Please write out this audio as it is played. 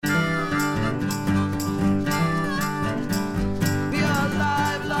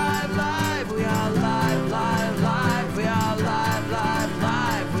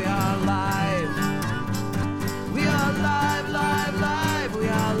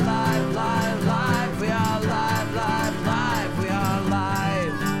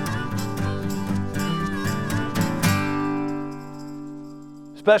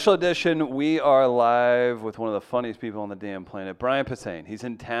Special edition, we are live with one of the funniest people on the damn planet, Brian Posehn. He's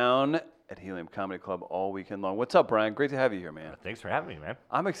in town at Helium Comedy Club all weekend long. What's up, Brian? Great to have you here, man. Thanks for having me, man.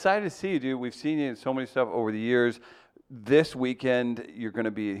 I'm excited to see you, dude. We've seen you in so many stuff over the years. This weekend, you're going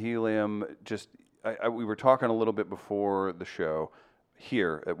to be at Helium. We were talking a little bit before the show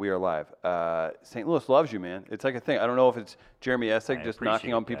here at We Are Live. St. Louis loves you, man. It's like a thing. I don't know if it's Jeremy Essig just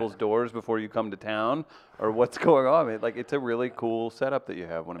knocking on people's doors before you come to town or what's going on. Man. Like, it's a really cool setup that you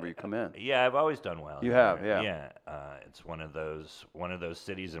have whenever you come in. Yeah, I've always done well. You have, yeah. Yeah, it's one of those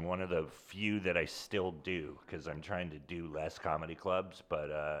cities and one of the few that I still do because I'm trying to do less comedy clubs,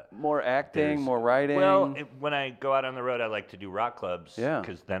 but more acting, more writing. Well, when I go out on the road, I like to do rock clubs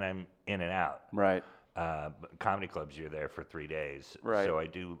because then I'm in and out. Right. Comedy clubs, you're there for 3 days. Right. So I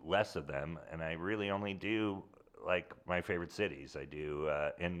do less of them, and I really only do like my favorite cities. I do,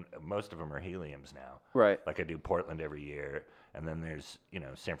 and most of them are Heliums now. Right. Like I do Portland every year, and then there's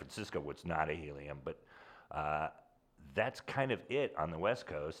San Francisco, which not a Helium, but that's kind of it on the West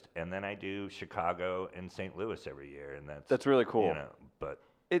Coast. And then I do Chicago and St. Louis every year, and that's really cool. But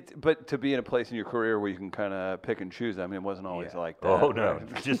to be in a place in your career where you can kind of pick and choose, I mean, it wasn't always like that. Oh, no,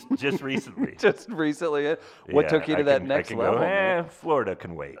 right? just recently. Just recently. What took you to that next level? Florida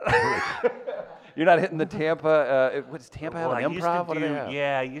can wait. You're not hitting the Tampa. What does Tampa have? An improv? What do they have?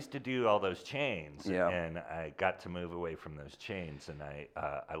 Yeah, I used to do all those chains, yeah. And I got to move away from those chains, and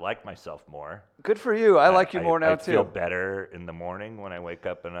I like myself more. Good for you. I like you more now, too. I feel better in the morning when I wake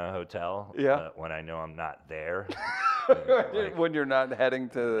up in a hotel. Yeah. When I know I'm not there. When you're not heading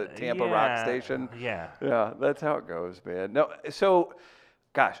to the Tampa Rock Station. Yeah. Yeah, that's how it goes, man. No, so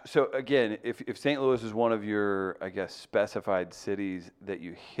again, if St. Louis is one of your, I guess, specified cities that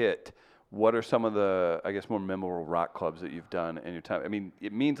you hit, what are some of the, I guess, more memorable rock clubs that you've done in your time? I mean,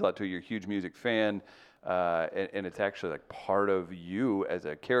 it means a lot to you. You're a huge music fan, and it's actually like part of you as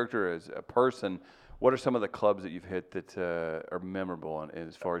a character, as a person. What are some of the clubs that you've hit that are memorable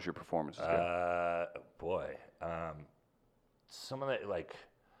as far as your performances go? Some of the, like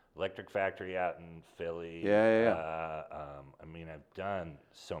Electric Factory out in Philly. Yeah. I mean, I've done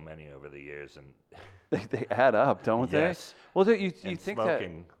so many over the years, and they add up, don't yes. they? Well, you think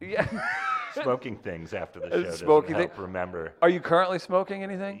smoking, that? Yeah. Smoking things after the show smoking doesn't help remember. Are you currently smoking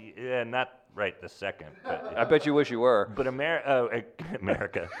anything? Yeah, not right this second. But I bet you wish you were. But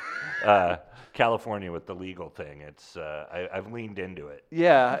America, California with the legal thing, it's I've leaned into it.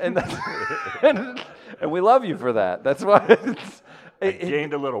 Yeah, and we love you for that. That's why. I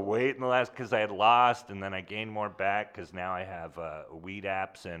gained a little weight in the last because I had lost, and then I gained more back because now I have weed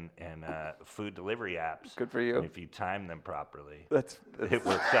apps and food delivery apps. Good for you. And if you time them properly, it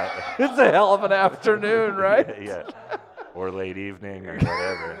works out. It's a hell of an afternoon, right? Yeah. Or late evening or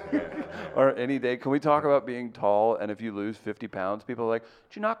whatever. Yeah. Or any day. Can we talk about being tall and if you lose 50 pounds, people are like,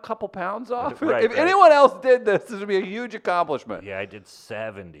 did you knock a couple pounds off? If anyone else did this would be a huge accomplishment. Yeah, I did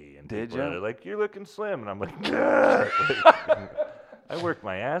 70. And did people you? are like, you're looking slim. And I'm like, I worked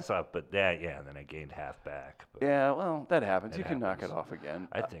my ass off, but then I gained half back. Yeah, well, that happens. You can knock it off again.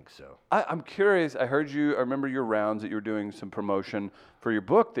 I think so. I'm curious. I remember your rounds that you were doing some promotion for your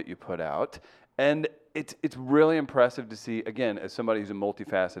book that you put out. And it's really impressive to see, again, as somebody who's a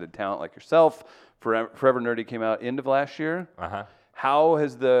multifaceted talent like yourself. Forever Nerdy came out end of last year. Uh-huh. How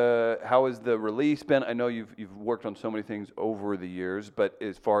has the release been? I know you've worked on so many things over the years, but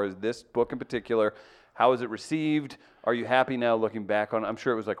as far as this book in particular, how is it received? Are you happy now looking back on it? I'm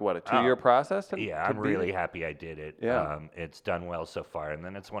sure it was like, a 2-year process? I'm really happy I did it. Yeah. It's done well so far. And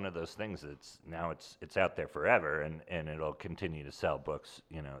then it's one of those things that's now it's out there forever and it'll continue to sell books,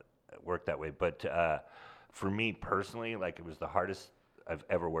 work that way. But for me personally, like it was the hardest I've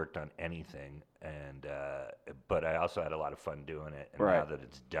ever worked on anything. And but I also had a lot of fun doing it. And now that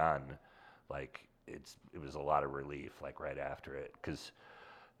it's done, like it was a lot of relief, like right after it. Because,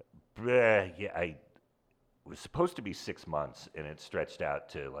 it was supposed to be 6 months, and it stretched out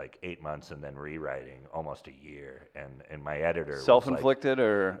to like 8 months, and then rewriting almost a year. And my editor self-inflicted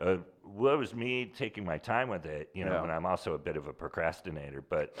was like, well, it was me taking my time with it, and I'm also a bit of a procrastinator.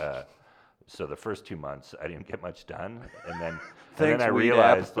 But so the first 2 months, I didn't get much done, and then I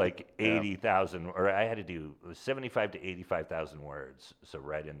realized like 80,000, or I had to do 75 to 85,000 words, so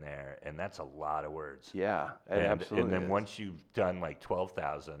right in there, and that's a lot of words. Yeah, absolutely. And then once you've done like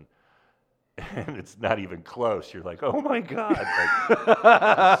 12,000. And it's not even close. You're like, oh my God,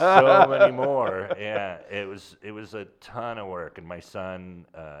 like, so many more. Yeah, it was a ton of work, and my son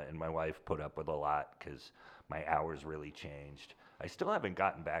and my wife put up with a lot because my hours really changed. I still haven't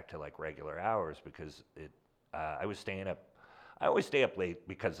gotten back to like regular hours because I was staying up. I always stay up late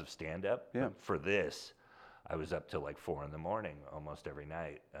because of stand-up. Yeah. But for this, I was up till like 4 a.m. almost every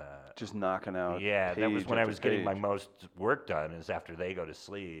night. Just knocking out. Yeah, that was page when I after was getting my page. most work done. Is after they go to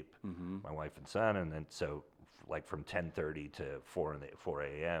sleep, Mm-hmm. my wife and son, and then so like from 10:30 to 4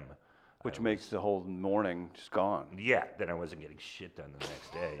 a.m. Which makes the whole morning just gone. Yeah, then I wasn't getting shit done the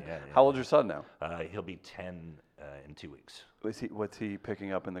next day. Yeah, How old's your son now? He'll be 10 in 2 weeks. What's he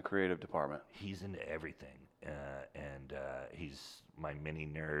picking up in the creative department? He's into everything, and he's my mini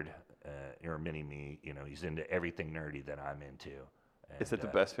nerd, or mini me. You know, he's into everything nerdy that I'm into. And, Is it the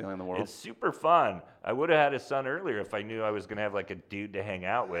best feeling in the world? It's super fun. I would have had a son earlier if I knew I was gonna have like a dude to hang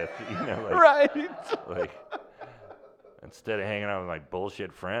out with. You know, like, Right. like instead of hanging out with my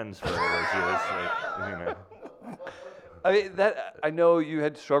bullshit friends for all those years, like, you know. I mean, I know you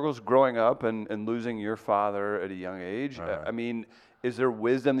had struggles growing up and losing your father at a young age. I mean, is there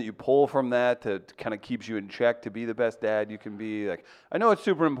wisdom that you pull from that to kind of keeps you in check to be the best dad you can be? Like, I know it's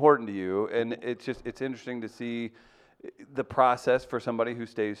super important to you, and it's interesting to see the process for somebody who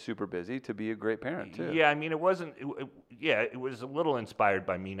stays super busy to be a great parent too. Yeah, I mean, it wasn't. It was a little inspired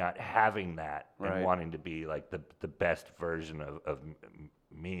by me not having that Right. and wanting to be like the best version of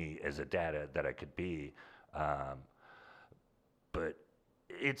me as a dad that I could be. But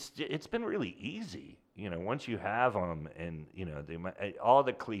it's been really easy, you know, once you have them, and you know all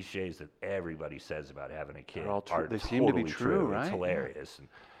the cliches that everybody says about having a kid all true. are They seem to be totally true, right? It's Yeah. hilarious, and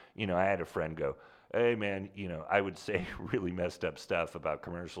you know, I had a friend go, "Hey man, you know," I would say really messed up stuff about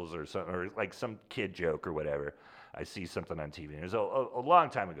commercials or something, or like some kid joke or whatever. I see something on TV, and it was a long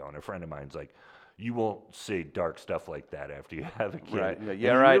time ago, and a friend of mine's like, "You won't say dark stuff like that after you have a kid." Right. Yeah, And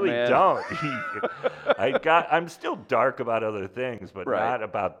yeah, you right, really man. don't. I'm still dark about other things, but Right. not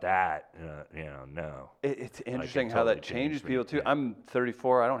about that. You know, no. It's interesting how totally that changes changed me, people too. yeah. I'm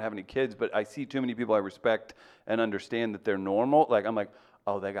 34. I don't have any kids, but I see too many people I respect and understand that they're normal. Like I'm like,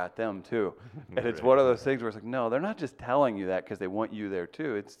 oh, they got them too. And it's one of those things where it's like, no, they're not just telling you that because they want you there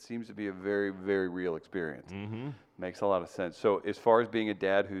too. It seems to be a very, very real experience. Mm-hmm. Makes a lot of sense. So as far as being a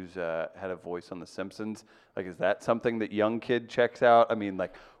dad who's had a voice on The Simpsons, like is that something that young kid checks out? I mean,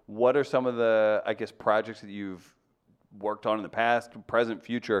 like what are some of the, I guess, projects that you've worked on in the past, present,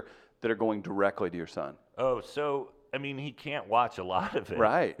 future that are going directly to your son? Oh, so I mean, he can't watch a lot of it.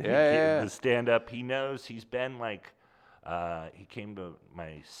 Right. He Yeah, can't- yeah. The stand-up, he knows. He's been like, he came to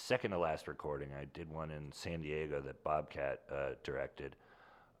my second to last recording. I did one in San Diego that Bobcat directed,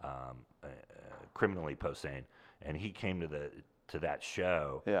 Criminally Posehn, and he came to that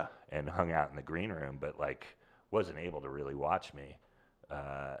show. Yeah. And hung out in the green room, but like wasn't able to really watch me,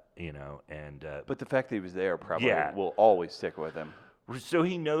 you know. And But the fact that he was there probably Yeah. will always stick with him. so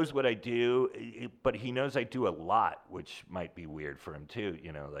he knows what I do, but he knows I do a lot, which might be weird for him too.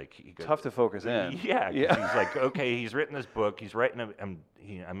 You know, like he goes, Tough to focus in. Yeah, 'cause he's like, okay, he's written this book. He's writing.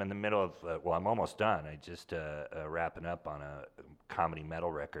 I'm in the middle of. Well, I'm almost done. I just wrapping up on a comedy metal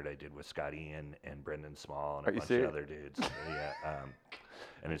record I did with Scott Ian and Brendan Small and Are a you bunch serious? of other dudes. Yeah.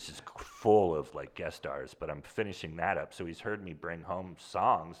 And it's just full of like guest stars. But I'm finishing that up. So he's heard me bring home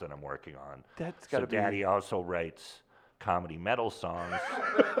songs that I'm working on. That's So gotta be. Daddy also writes comedy metal songs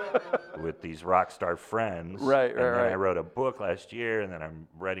with these rock star friends. Right, And then right. I wrote a book last year, and then I'm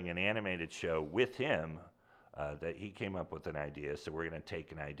writing an animated show with him that he came up with an idea. So we're going to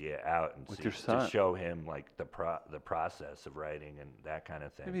take an idea out and With see your to son. show him like the process of writing and that kind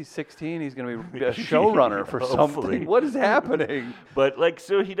of thing. Maybe he's 16. He's going to be a showrunner for Hopefully. something. What is happening? But like,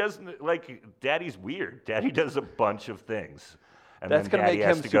 so he doesn't like. Daddy's weird. Daddy does a bunch of things. And That's then gonna Daddy make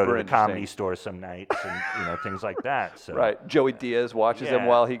has him to go to super the comedy interesting. store some nights and you know things like that. So Right. Joey Diaz watches him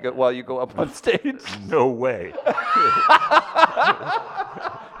Yeah. while you go up on stage. No way.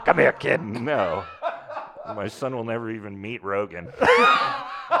 Come here, kid. No. My son will never even meet Rogan.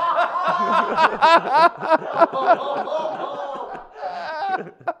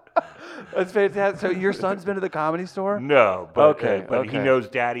 That's fantastic. So your son's been to the Comedy Store? No, but Okay, but he okay. knows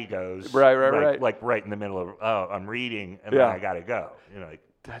Daddy goes. Right. Like right in the middle of I'm reading and Yeah. then I gotta go. You know, like,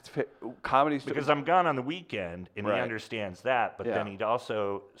 That's Comedy Store. because I'm gone on the weekend and Right. he understands that. But then Yeah. he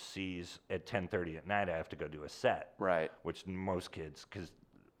also sees at 10:30 at night I have to go do a set. Right. Which most kids, because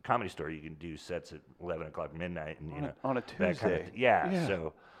Comedy Store you can do sets at 11 o'clock midnight and you know On a that kind Tuesday. of yeah. Yeah.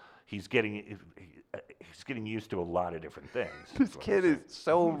 So he's getting used to a lot of different things. This kid is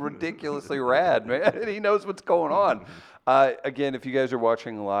so ridiculously rad, man. He knows what's going on. Again, if you guys are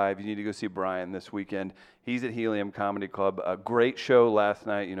watching live, you need to go see Brian this weekend. He's at Helium Comedy Club. A great show last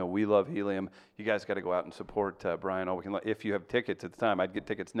night. You know, we love Helium. You guys got to go out and support Brian all weekend. If you have tickets at the time, I'd get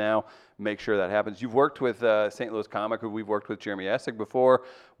tickets now. Make sure that happens. You've worked with St. Louis comic, who we've worked with Jeremy Essig before.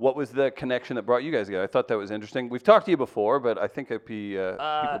 What was the connection that brought you guys together? I thought that was interesting. We've talked to you before, but I think people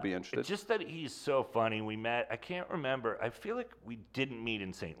would be interested. Just that he's so so funny. We met. I can't remember. I feel like we didn't meet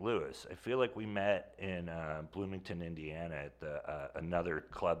in St. Louis. I feel like we met in Bloomington, Indiana, at the another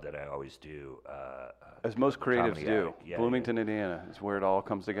club that I always do. As most creatives Comedy do. Attic. Yeah, Bloomington, Indiana is where it all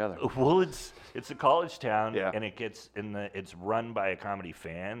comes together. Well, it's a college town, Yeah. and it's run by a comedy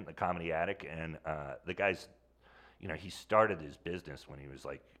fan, the Comedy Attic, and the guy's, he started his business when he was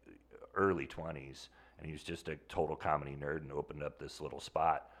like early 20s, and he was just a total comedy nerd and opened up this little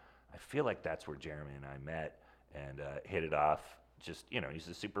spot. I feel like that's where Jeremy and I met and hit it off. Just, he's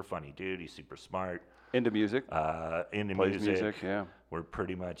a super funny dude. He's super smart. Into music. Into Plays music, yeah. We're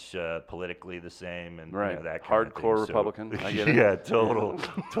pretty much politically the same, and Right. that kind of Hardcore thing. Republican. I get it. Yeah, total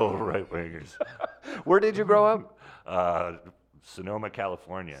right wingers. Where did you grow up? Sonoma,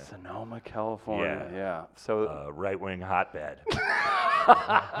 California. Sonoma, California. Yeah. Yeah. So Right wing hotbed.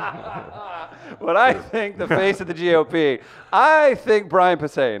 when I think the face of the GOP, I think Brian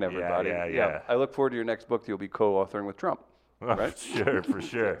Posehn, everybody. Yeah. I look forward to your next book that you'll be co-authoring with Trump. Right? Sure, for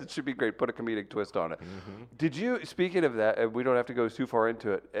sure. It should be great. Put a comedic twist on it. Did you, speaking of that, we don't have to go too far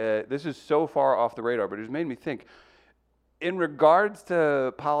into it. This is so far off the radar, but it's made me think. In regards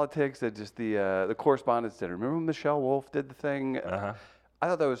to politics and just the correspondence dinner, remember when Michelle Wolf did the thing? Uh-huh. I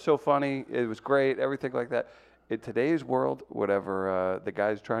thought that was so funny. It was great, everything like that. In today's world, whatever, the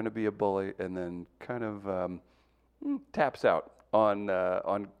guy's trying to be a bully and then kind of taps out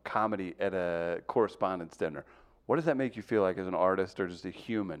on comedy at a correspondence dinner. What does that make you feel like as an artist or just a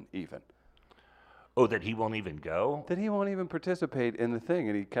human even? Oh, that he won't even go? That he won't even participate in the thing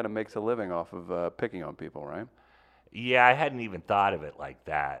and he kind of makes a living off of picking on people, right? Yeah, I hadn't even thought of it like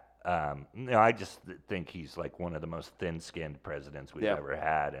that. No, I just think he's like one of the most thin-skinned presidents we've ever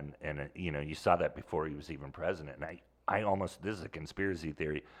had, and you saw that before he was even president. And I almost, this is a conspiracy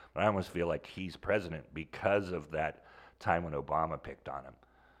theory, but I almost feel like he's president because of that time when Obama picked on him.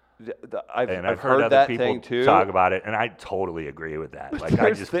 I've heard other that people thing too. talk about it, and I totally agree with that. Like I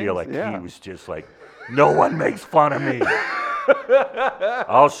There's just feel things, like he was just like, no one makes fun of me.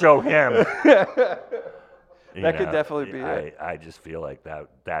 I'll show him. That could definitely be it. I just feel like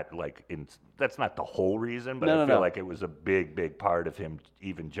that's not the whole reason, but No, I feel no. like it was a big part of him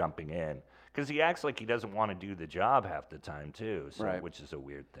even jumping in. Because he acts like he doesn't want to do the job half the time, too, so, Right. which is a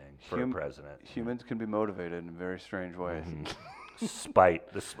weird thing for a president. Humans can be motivated in very strange ways. Spite.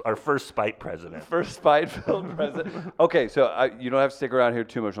 Our first spite president. First spite-filled president. Okay, so you don't have to stick around here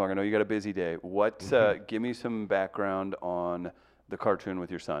too much longer. I know you got a busy day. Give me some background on the cartoon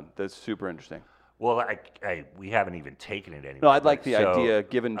with your son. That's super interesting. Well, we haven't even taken it anymore. No, I'd like the idea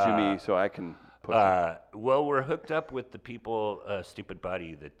given to me so I can push it. Well, we're hooked up with the people, Stupid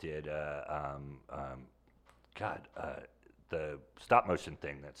Buddy, that did, the stop motion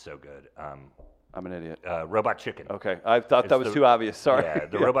thing that's so good. I'm an idiot. Robot Chicken. Okay, I thought that was too obvious. Sorry. Yeah,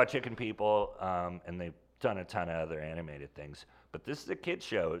 the Robot Chicken people, and they've done a ton of other animated things. But this is a kid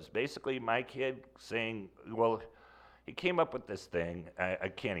show. It's basically my kid saying, well, he came up with this thing. I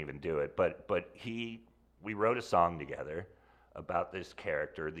can't even do it, but we wrote a song together about this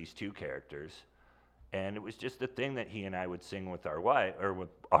character, these two characters, and it was just a thing that he and I would sing with my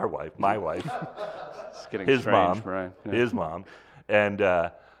wife, It's getting his strange, mom, right? Yeah. his mom, and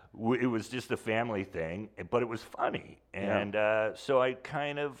it was just a family thing, but it was funny, and so I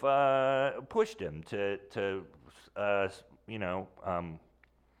kind of pushed him to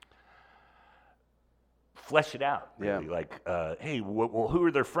flesh it out, really. Yeah. Like, hey, well, who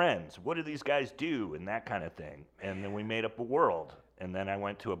are their friends? What do these guys do? And that kind of thing. And then we made up a world. And then I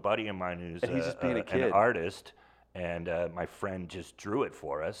went to a buddy of mine who's And he's just being a kid. an artist, and my friend just drew it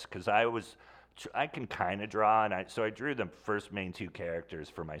for us because I can kind of draw, and so I drew the first main two characters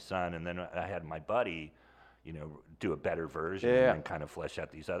for my son, and then I had my buddy, do a better version and then kind of flesh out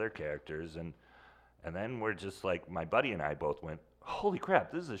these other characters, and then we're just like, my buddy and I both went, holy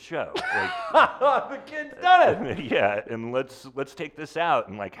crap, this is a show. Like, The kid's done it. yeah, and let's take this out.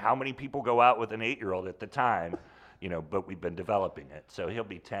 And like, how many people go out with an 8-year-old at the time? But we've been developing it. So he'll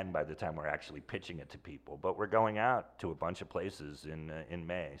be 10 by the time we're actually pitching it to people. But we're going out to a bunch of places in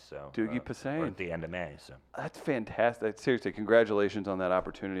May. So Doogie or Posehn. at the end of May. So. That's fantastic. Seriously, congratulations on that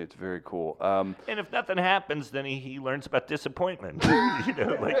opportunity. It's very cool. And if nothing happens, then he learns about disappointment. There's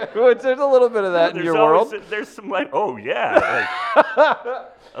a little bit of that in your world. There's some oh yeah.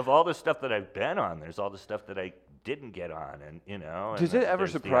 Like, of all the stuff that I've been on, there's all the stuff that I didn't get on, and Does it ever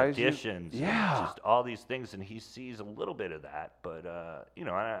there's surprise the you? auditions, Yeah. and just all these things, and he sees a little bit of that, but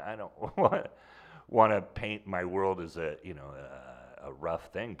I don't want to paint my world as a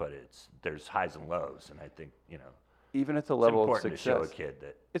rough thing, but there's highs and lows, and I think even at the It's level of important to show a success. kid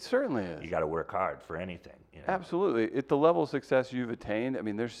that It certainly is. you got to work hard for anything. You know? Absolutely. At the level of success you've attained, I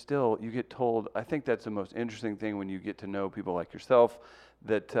mean, there's still, you get told, I think that's the most interesting thing when you get to know people like yourself,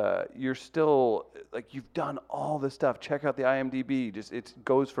 that you're still, like, you've done all this stuff. Check out the IMDb. Just, it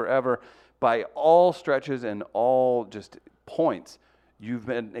goes forever. By all stretches and all just points, you've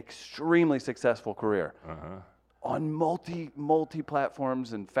been an extremely successful career on multi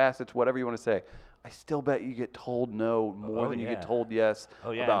platforms and facets, whatever you want to say. I still bet you get told no more than you get told yes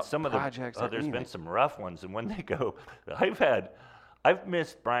about and some projects. of the, there's been some rough ones, and when they go, I've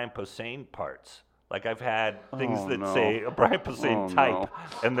missed Brian Posehn parts. Like I've had things say a Brian Posehn type,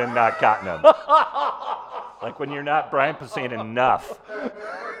 and then not gotten them. Like when you're not Brian Posehn enough.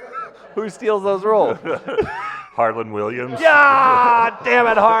 Who steals those roles? Harlan Williams. Yeah, damn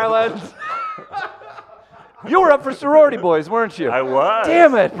it, Harlan. You were up for Sorority Boys, weren't you? I was.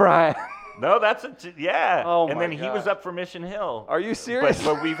 Damn it, Brian. No, yeah. Oh and my then he was up for Mission Hill. Are you serious?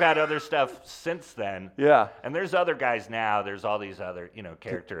 But we've had other stuff since then. Yeah. And there's other guys now. There's all these other,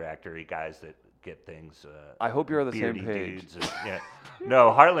 character actor-y guys that get things. I hope you're on the same beardy page. Dudes and,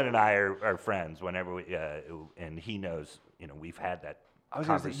 no, Harlan and I are friends whenever we, and he knows, we've had that. I was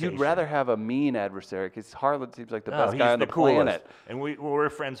going to say, you'd rather have a mean adversary, because Harlan seems like the best guy on the coolest. planet. And we're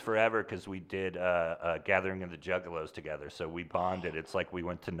friends forever because we did a Gathering of the Juggalos together. So we bonded. It's like we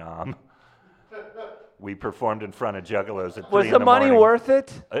went to Nam. We performed in front of Juggalos at 3 Was in the the money morning. worth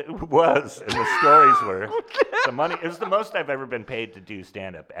it? It was, and the stories were. The money, it was the most I've ever been paid to do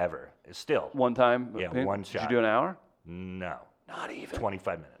stand-up ever. Still. One time? Yeah, Did one shot. you do an hour? No. Not even.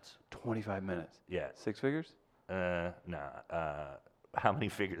 25 minutes. 25 minutes. Yeah. 6 figures? No. How many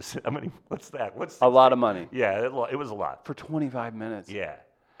figures? What's that? A lot of money. Yeah, it was a lot. For 25 minutes. Yeah.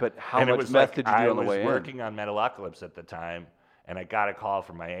 But how And it much was meth like, did you do on the way I in? was working on Metalocalypse at the time, and I got a call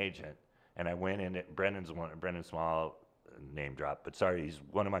from my agent, and I went in. Brendan Small, name drop, but sorry, he's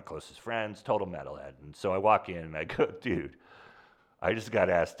one of my closest friends, total metalhead. And so I walk in and I go, dude, I just got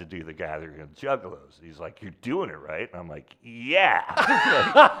asked to do the Gathering of Juggalos. He's like, you're doing it, right? And I'm like, yeah.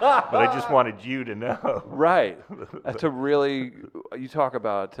 But I just wanted you to know. Right. That's a really, you talk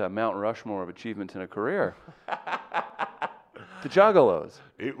about Mount Rushmore of achievements in a career. The Juggalos.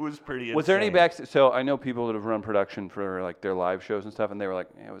 It was pretty insane. Was there any backstage? So I know people that have run production for like their live shows and stuff, and they were like,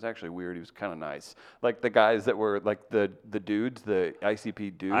 yeah, it was actually weird. He was kind of nice. Like the guys that were like the dudes, the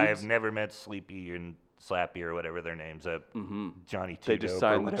ICP dudes. I have never met Sleepy and Slappy or whatever their names are. Johnny They Tito just or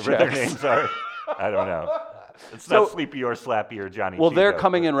signed the whatever their checks. names are. I don't know. It's So- not Sleepy or Slappy or Johnny Well, Tito. they're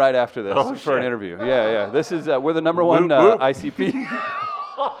coming in right after this Oh, for an shit. interview. Yeah. This is we're the number one Whoop, whoop. ICP.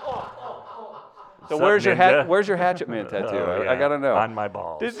 So Sup, where's your ninja? Where's your Hatchet Man tattoo? Oh, I gotta know. On my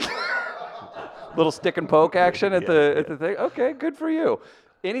balls. Little stick and poke action at Yeah, the thing. Okay, good for you.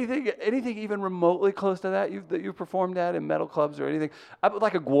 Anything even remotely close to that you've performed at in metal clubs or anything?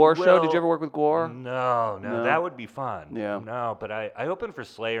 Like a Gwar show. Did you ever work with Gwar? No, No. that would be fun. Yeah. No, but I opened for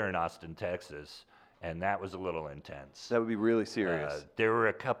Slayer in Austin, Texas, and that was a little intense. That would be really serious. There were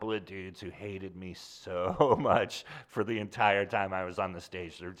a couple of dudes who hated me so much for the entire time I was on the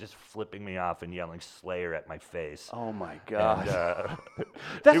stage. They were just flipping me off and yelling Slayer at my face. Oh my God. And,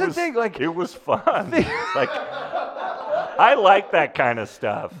 That's it the was- thing, like- it was fun. Like, I like that kind of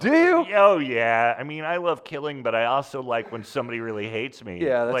stuff. Do you? Oh yeah. I mean, I love killing, but I also like when somebody really hates me.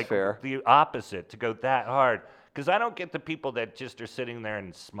 Yeah, that's like, fair. The opposite, to go that hard. Because I don't get the people that just are sitting there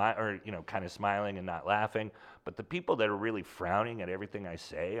and smile, or kind of smiling and not laughing. But the people that are really frowning at everything I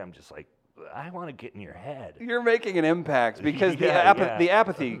say, I'm just like, I want to get in your head. You're making an impact because Yeah. the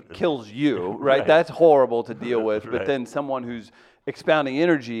apathy kills you, right? Right. That's horrible to deal with. But Right. then someone who's expounding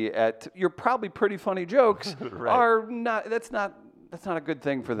energy at your probably pretty funny jokes Right. are not. That's not a good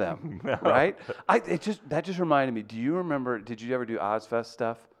thing for them, right? That just reminded me. Do you remember? Did you ever do Ozfest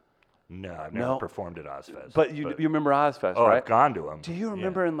stuff? No, I've never No. performed at Ozfest. But you remember Ozfest, oh, right? I've gone to them. Do you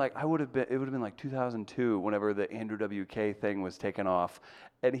remember in like it would have been like 2002 whenever the Andrew WK thing was taken off,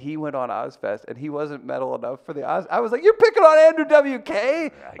 and he went on Ozfest and he wasn't metal enough for the Oz. I was like, you're picking on Andrew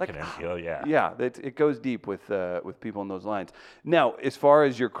WK? Yeah. Yeah, it goes deep with people in those lines. Now, as far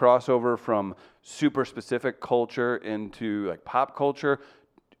as your crossover from super specific culture into like pop culture,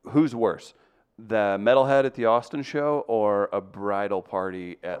 who's worse? The metalhead at the Austin show or a bridal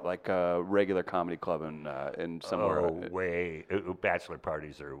party at like a regular comedy club in somewhere? Bachelor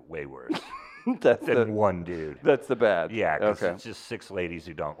parties are way worse That's than one dude. That's the bad. Yeah, because Okay. it's just 6 ladies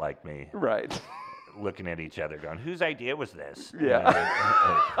who don't like me Right. looking at each other going, whose idea was this?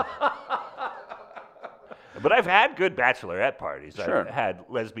 Yeah. But I've had good bachelorette parties. Sure. I've had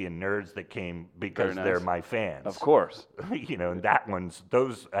lesbian nerds that came because Very they're nice. my fans. Of course. And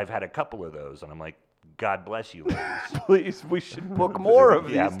I've had a couple of those, and I'm like, God bless you, ladies. Please, we should book more of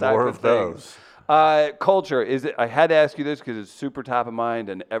these Yeah, type more of of things. those. Culture, is it? I had to ask you this because it's super top of mind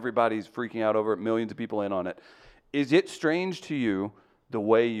and everybody's freaking out over it. Millions of people in on it. Is it strange to you the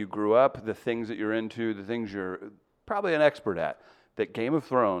way you grew up, the things that you're into, the things you're probably an expert at, that Game of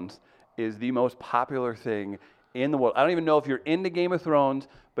Thrones is the most popular thing in the world? I don't even know if you're into Game of Thrones,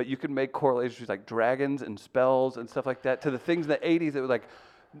 but you can make correlations like dragons and spells and stuff like that to the things in the 80s that were like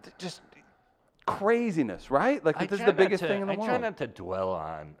just craziness, right? Like this is the biggest thing in the world. I try not to dwell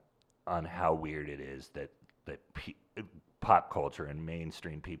on how weird it is that pop culture and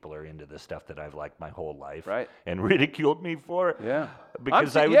mainstream people are into the stuff that I've liked my whole life, right, and ridiculed me for. Yeah,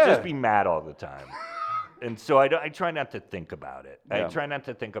 because I would just be mad all the time. And so I try not to think about it. Yeah. I try not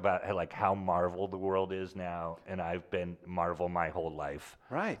to think about how Marvel the world is now, and I've been Marvel my whole life.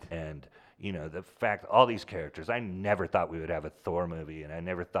 Right. And the fact all these characters, I never thought we would have a Thor movie, and I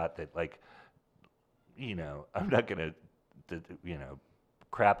never thought that I'm not gonna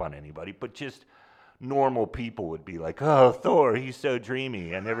crap on anybody, but just normal people would be like, oh, Thor, he's so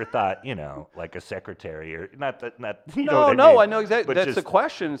dreamy. I never thought, like a secretary or not. No, I know exactly. That's the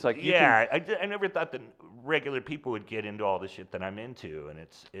question. It's like, I never thought that regular people would get into all the shit that I'm into, and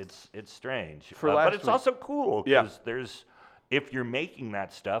it's strange. But it's also cool because if you're making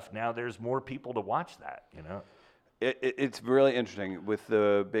that stuff now, there's more people to watch that. It's really interesting. With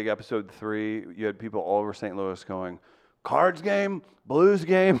the big episode 3, you had people all over St. Louis going, Cards game, Blues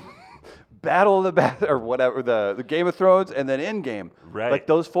game. Battle of the Bat or whatever, the Game of Thrones, and then Endgame. Right. Like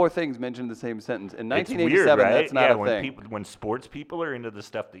those 4 things mentioned in the same sentence. In 1987, it's weird, right? that's not a thing. When sports people are into the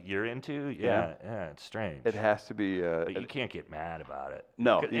stuff that you're into, it's strange. It has to be. But you can't get mad about it.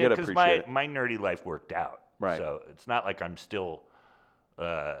 No, you gotta appreciate it. My nerdy life worked out. Right. So it's not like I'm still,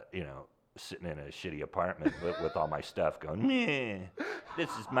 sitting in a shitty apartment with all my stuff going, meh, this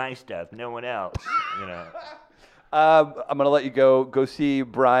is my stuff, no one else, I'm going to let you go see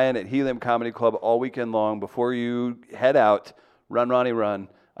Brian at Helium Comedy Club all weekend long. Before you head out, run, Ronnie, run.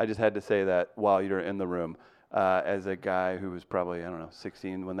 I just had to say that while you're in the room. As a guy who was probably,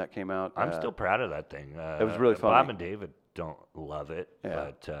 16 when that came out. I'm still proud of that thing. It was really funny. Bob and David don't love it,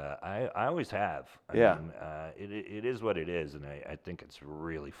 but I always have. I mean, it is what it is, and I think it's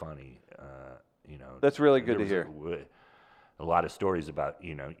really funny. That's really good to hear. A lot of stories about,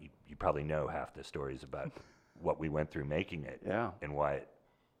 you probably know half the stories about what we went through making it, and why,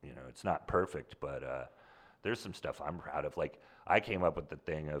 it's not perfect, but there's some stuff I'm proud of. Like I came up with the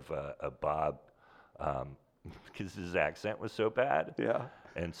thing of Bob, because his accent was so bad. Yeah.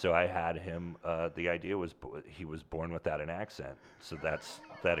 And so I had him. The idea was he was born without an accent, so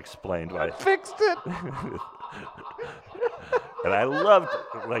that explained why. I fixed it. And I loved,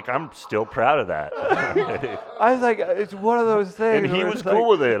 I'm still proud of that. I was like, it's one of those things. And he was cool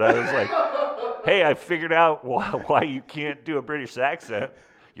with it. I was like, hey, I figured out why you can't do a British accent.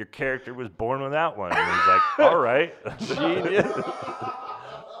 Your character was born without one. And he's like, all right. Genius.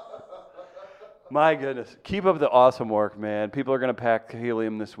 My goodness. Keep up the awesome work, man. People are going to pack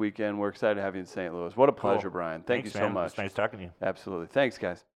Helium this weekend. We're excited to have you in St. Louis. What a pleasure, Brian. Thanks, you so much. It's nice talking to you. Absolutely. Thanks, guys.